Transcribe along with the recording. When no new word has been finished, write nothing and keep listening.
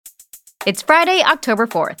It's Friday, October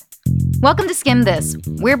 4th. Welcome to Skim This.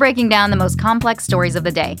 We're breaking down the most complex stories of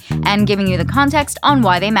the day and giving you the context on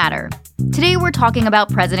why they matter. Today we're talking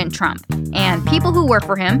about President Trump and people who work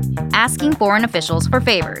for him asking foreign officials for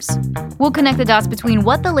favors. We'll connect the dots between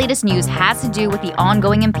what the latest news has to do with the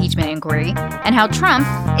ongoing impeachment inquiry and how Trump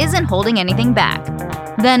isn't holding anything back.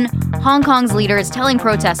 Then, Hong Kong's leader is telling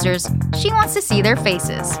protesters she wants to see their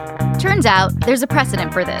faces. Turns out there's a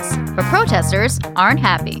precedent for this, but protesters aren't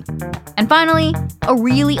happy. And finally, a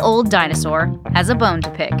really old dinosaur has a bone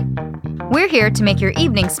to pick. We're here to make your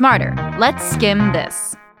evening smarter. Let's skim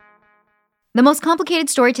this. The most complicated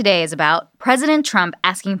story today is about President Trump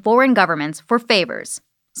asking foreign governments for favors,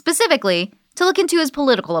 specifically to look into his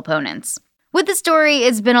political opponents. With the story,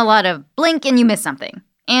 it's been a lot of blink and you miss something,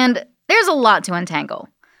 and there's a lot to untangle.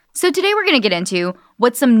 So today we're going to get into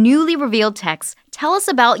what some newly revealed texts tell us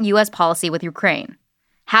about U.S. policy with Ukraine,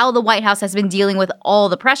 how the White House has been dealing with all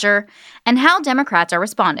the pressure, and how Democrats are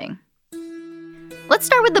responding. Let's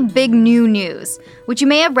start with the big new news, which you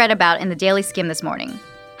may have read about in the Daily Skim this morning.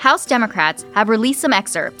 House Democrats have released some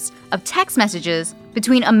excerpts of text messages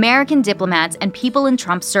between American diplomats and people in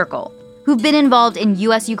Trump's circle who've been involved in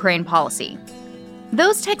U.S.-Ukraine policy.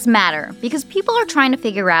 Those texts matter because people are trying to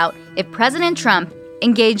figure out if President Trump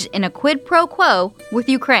engaged in a quid pro quo with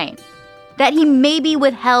Ukraine, that he maybe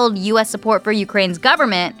withheld U.S. support for Ukraine's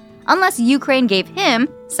government unless Ukraine gave him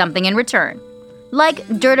something in return, like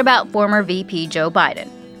dirt about former VP Joe Biden.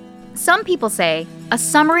 Some people say a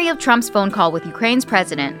summary of Trump's phone call with Ukraine's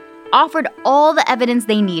president offered all the evidence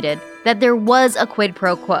they needed that there was a quid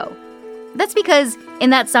pro quo. That's because in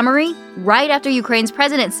that summary, right after Ukraine's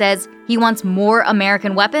president says he wants more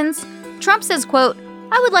American weapons, Trump says, quote,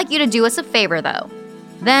 "I would like you to do us a favor, though."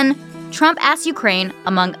 Then, Trump asked Ukraine,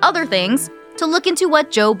 among other things, to look into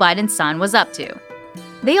what Joe Biden's son was up to.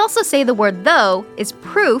 They also say the word "though" is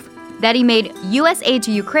proof that he made U.S. aid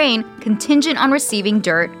to Ukraine contingent on receiving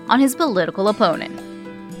dirt on his political opponent.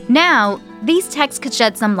 Now, these texts could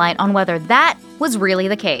shed some light on whether that was really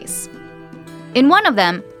the case. In one of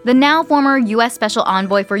them, the now former U.S. Special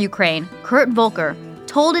Envoy for Ukraine, Kurt Volker,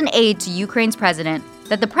 told an aide to Ukraine's president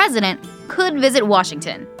that the president could visit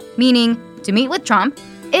Washington, meaning to meet with Trump,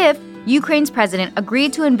 if Ukraine's president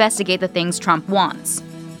agreed to investigate the things Trump wants.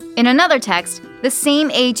 In another text, the same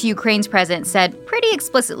aide to Ukraine's president said pretty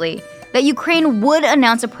explicitly that Ukraine would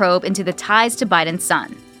announce a probe into the ties to Biden's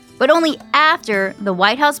son, but only after the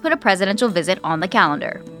White House put a presidential visit on the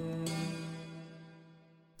calendar.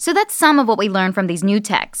 So that's some of what we learned from these new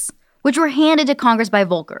texts, which were handed to Congress by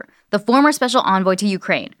Volker, the former special envoy to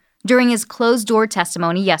Ukraine, during his closed-door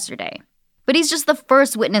testimony yesterday. But he's just the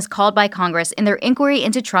first witness called by Congress in their inquiry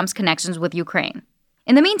into Trump's connections with Ukraine.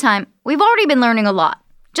 In the meantime, we've already been learning a lot,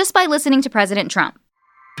 just by listening to President Trump.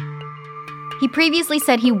 He previously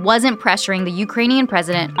said he wasn't pressuring the Ukrainian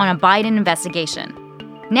president on a Biden investigation.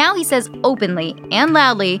 Now he says openly and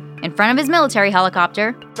loudly in front of his military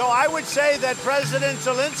helicopter, "So I would say that President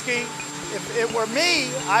Zelensky, if it were me,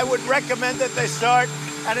 I would recommend that they start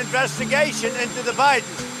an investigation into the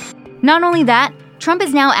Bidens." Not only that, Trump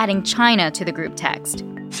is now adding China to the group text.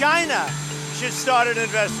 China should start an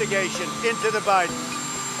investigation into the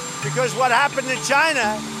Bidens, because what happened in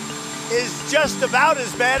China is just about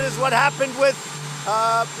as bad as what happened with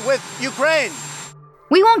Ukraine.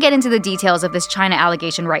 We won't get into the details of this China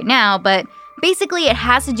allegation right now, but basically it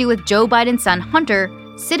has to do with Joe Biden's son Hunter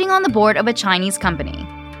sitting on the board of a Chinese company.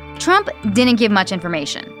 Trump didn't give much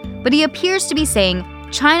information, but he appears to be saying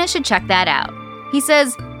China should check that out. He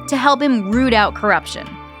says to help him root out corruption.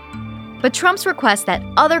 But Trump's request that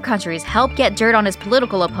other countries help get dirt on his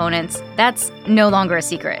political opponents, that's no longer a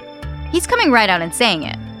secret. He's coming right out and saying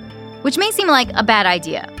it, which may seem like a bad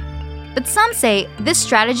idea. But some say this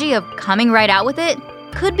strategy of coming right out with it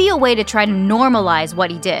could be a way to try to normalize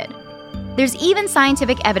what he did. There's even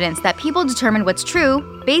scientific evidence that people determine what's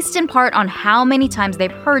true based in part on how many times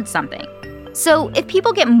they've heard something. So if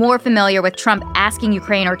people get more familiar with Trump asking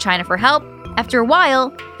Ukraine or China for help, after a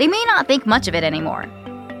while, they may not think much of it anymore.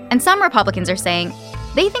 And some Republicans are saying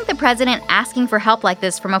they think the president asking for help like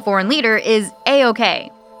this from a foreign leader is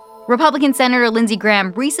A-OK. Republican Senator Lindsey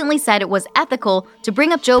Graham recently said it was ethical to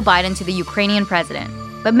bring up Joe Biden to the Ukrainian president,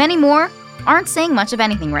 but many more aren't saying much of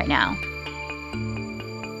anything right now.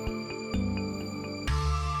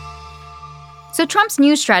 So Trump's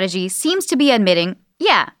new strategy seems to be admitting,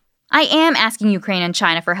 yeah, I am asking Ukraine and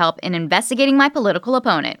China for help in investigating my political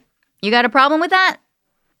opponent. You got a problem with that?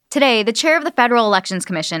 Today, the chair of the Federal Elections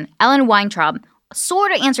Commission, Ellen Weintraub,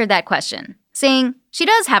 sort of answered that question, saying she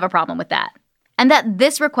does have a problem with that, and that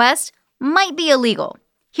this request might be illegal.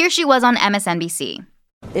 Here she was on MSNBC.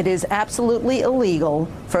 It is absolutely illegal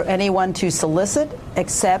for anyone to solicit,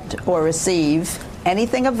 accept, or receive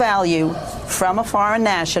anything of value from a foreign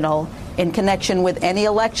national in connection with any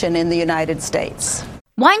election in the United States.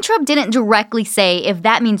 Weintraub didn't directly say if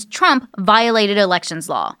that means Trump violated elections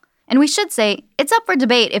law. And we should say, it's up for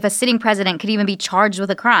debate if a sitting president could even be charged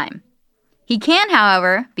with a crime. He can,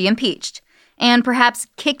 however, be impeached and perhaps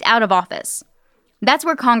kicked out of office. That's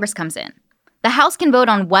where Congress comes in. The House can vote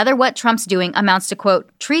on whether what Trump's doing amounts to,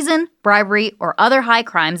 quote, treason, bribery, or other high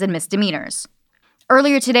crimes and misdemeanors.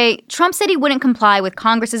 Earlier today, Trump said he wouldn't comply with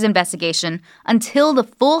Congress's investigation until the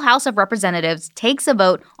full House of Representatives takes a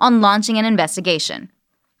vote on launching an investigation.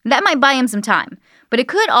 That might buy him some time, but it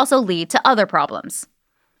could also lead to other problems.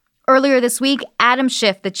 Earlier this week, Adam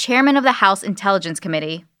Schiff, the chairman of the House Intelligence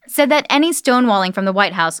Committee, said that any stonewalling from the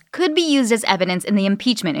White House could be used as evidence in the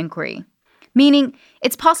impeachment inquiry. Meaning,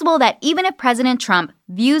 it's possible that even if President Trump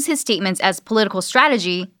views his statements as political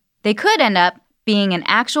strategy, they could end up being an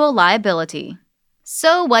actual liability.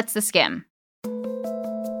 So what's the skim?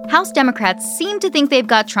 House Democrats seem to think they've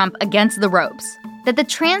got Trump against the ropes, that the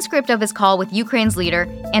transcript of his call with Ukraine's leader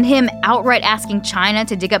and him outright asking China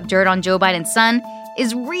to dig up dirt on Joe Biden's son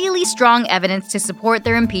is really strong evidence to support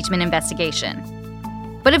their impeachment investigation.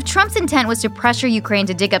 But if Trump's intent was to pressure Ukraine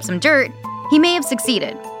to dig up some dirt, he may have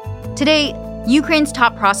succeeded. Today, Ukraine's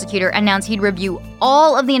top prosecutor announced he'd review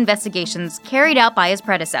all of the investigations carried out by his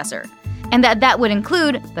predecessor, and that would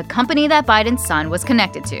include the company that Biden's son was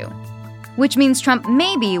connected to. Which means Trump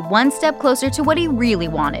may be one step closer to what he really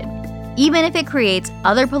wanted, even if it creates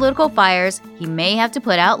other political fires he may have to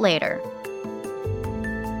put out later.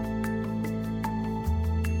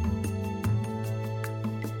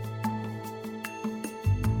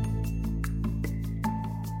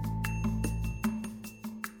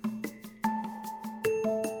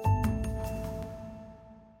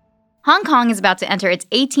 Hong Kong is about to enter its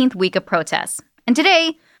 18th week of protests, and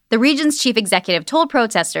today, the region's chief executive told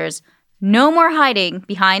protesters, no more hiding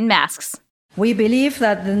behind masks. We believe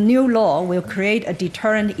that the new law will create a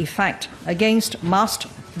deterrent effect against masked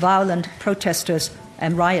violent protesters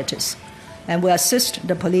and rioters, and will assist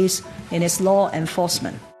the police in its law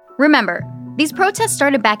enforcement. Remember, these protests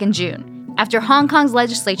started back in June, after Hong Kong's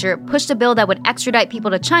legislature pushed a bill that would extradite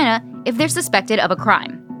people to China if they're suspected of a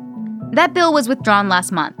crime. That bill was withdrawn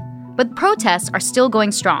last month, but protests are still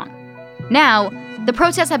going strong. Now, the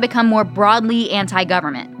protests have become more broadly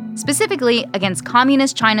anti-government, specifically against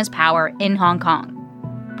Communist China's power in Hong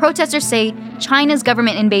Kong. Protesters say China's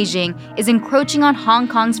government in Beijing is encroaching on Hong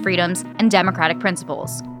Kong's freedoms and democratic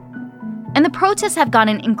principles. And the protests have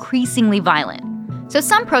gotten increasingly violent. So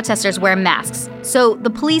some protesters wear masks, so the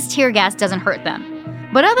police tear gas doesn't hurt them.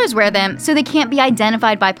 But others wear them so they can't be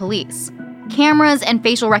identified by police. Cameras and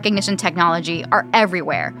facial recognition technology are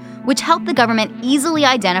everywhere, which help the government easily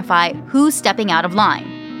identify who's stepping out of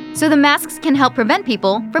line. So the masks can help prevent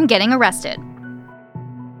people from getting arrested.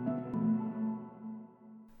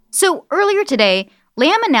 So earlier today,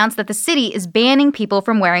 Lam announced that the city is banning people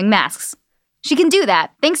from wearing masks. She can do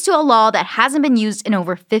that thanks to a law that hasn't been used in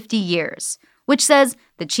over 50 years, which says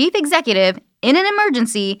the chief executive, in an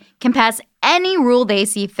emergency, can pass any rule they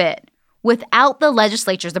see fit, without the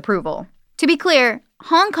legislature's approval. To be clear,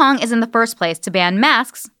 Hong Kong isn't the first place to ban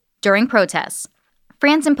masks during protests.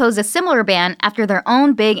 France imposed a similar ban after their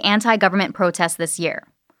own big anti-government protests this year.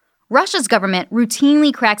 Russia's government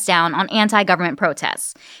routinely cracks down on anti-government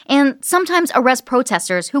protests and sometimes arrests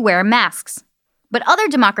protesters who wear masks. But other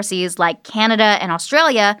democracies like Canada and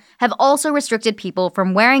Australia have also restricted people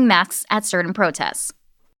from wearing masks at certain protests.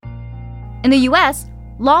 In the US,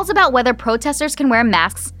 laws about whether protesters can wear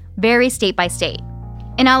masks vary state by state.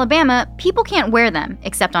 In Alabama, people can't wear them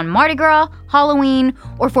except on Mardi Gras, Halloween,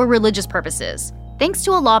 or for religious purposes, thanks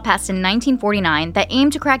to a law passed in 1949 that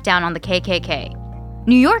aimed to crack down on the KKK.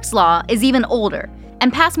 New York's law is even older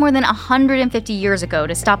and passed more than 150 years ago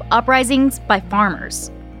to stop uprisings by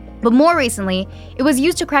farmers. But more recently, it was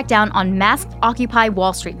used to crack down on masked Occupy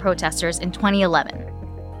Wall Street protesters in 2011.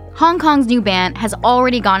 Hong Kong's new ban has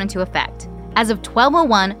already gone into effect, as of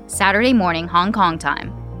 12:01 Saturday morning Hong Kong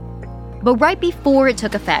time. But right before it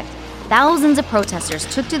took effect, thousands of protesters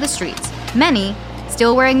took to the streets, many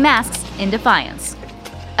still wearing masks in defiance.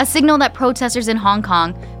 A signal that protesters in Hong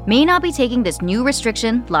Kong may not be taking this new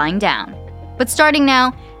restriction lying down. But starting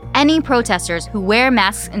now, any protesters who wear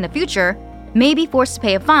masks in the future may be forced to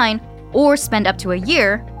pay a fine or spend up to a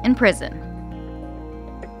year in prison.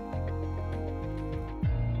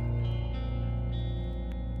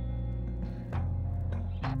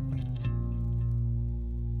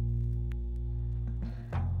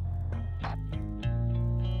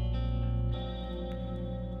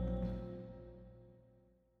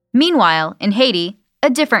 Meanwhile, in Haiti, a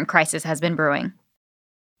different crisis has been brewing.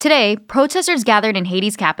 Today, protesters gathered in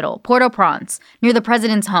Haiti's capital, Port-au-Prince, near the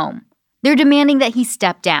president's home. They're demanding that he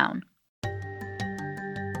step down.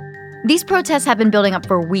 These protests have been building up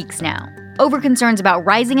for weeks now, over concerns about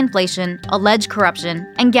rising inflation, alleged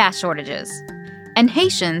corruption, and gas shortages. And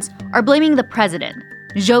Haitians are blaming the president,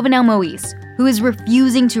 Jovenel Moïse, who is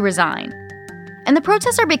refusing to resign. And the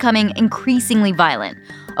protests are becoming increasingly violent.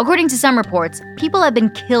 According to some reports, people have been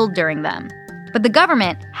killed during them. But the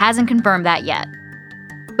government hasn't confirmed that yet.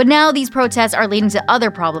 But now these protests are leading to other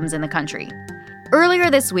problems in the country. Earlier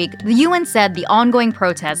this week, the UN said the ongoing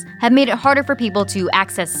protests have made it harder for people to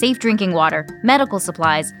access safe drinking water, medical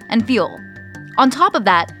supplies, and fuel. On top of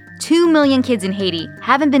that, 2 million kids in Haiti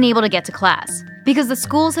haven't been able to get to class because the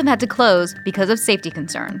schools have had to close because of safety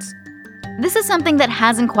concerns. This is something that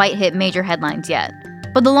hasn't quite hit major headlines yet,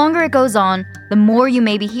 but the longer it goes on, the more you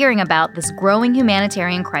may be hearing about this growing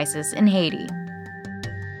humanitarian crisis in Haiti.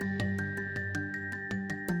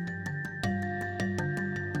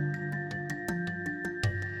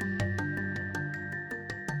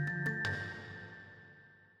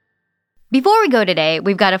 Before we go today,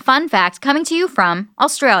 we've got a fun fact coming to you from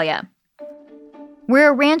Australia, where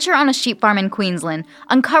a rancher on a sheep farm in Queensland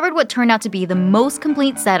uncovered what turned out to be the most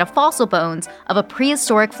complete set of fossil bones of a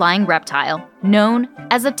prehistoric flying reptile known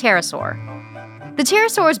as a pterosaur. The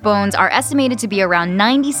pterosaur's bones are estimated to be around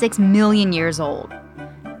 96 million years old.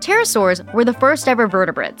 Pterosaurs were the first ever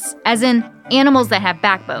vertebrates, as in animals that have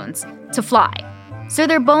backbones, to fly. So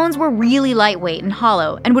their bones were really lightweight and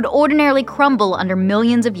hollow and would ordinarily crumble under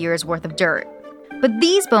millions of years worth of dirt. But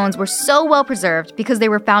these bones were so well preserved because they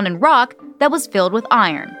were found in rock that was filled with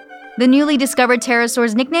iron. The newly discovered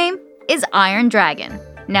pterosaur's nickname is Iron Dragon.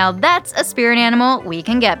 Now that's a spirit animal we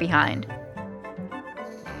can get behind.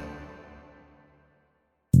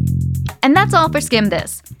 And that's all for Skim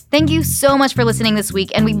This. Thank you so much for listening this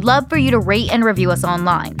week, and we'd love for you to rate and review us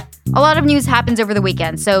online. A lot of news happens over the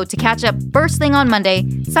weekend, so to catch up first thing on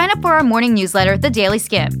Monday, sign up for our morning newsletter, The Daily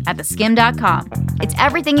Skim, at theskim.com. It's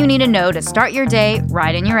everything you need to know to start your day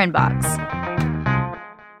right in your inbox.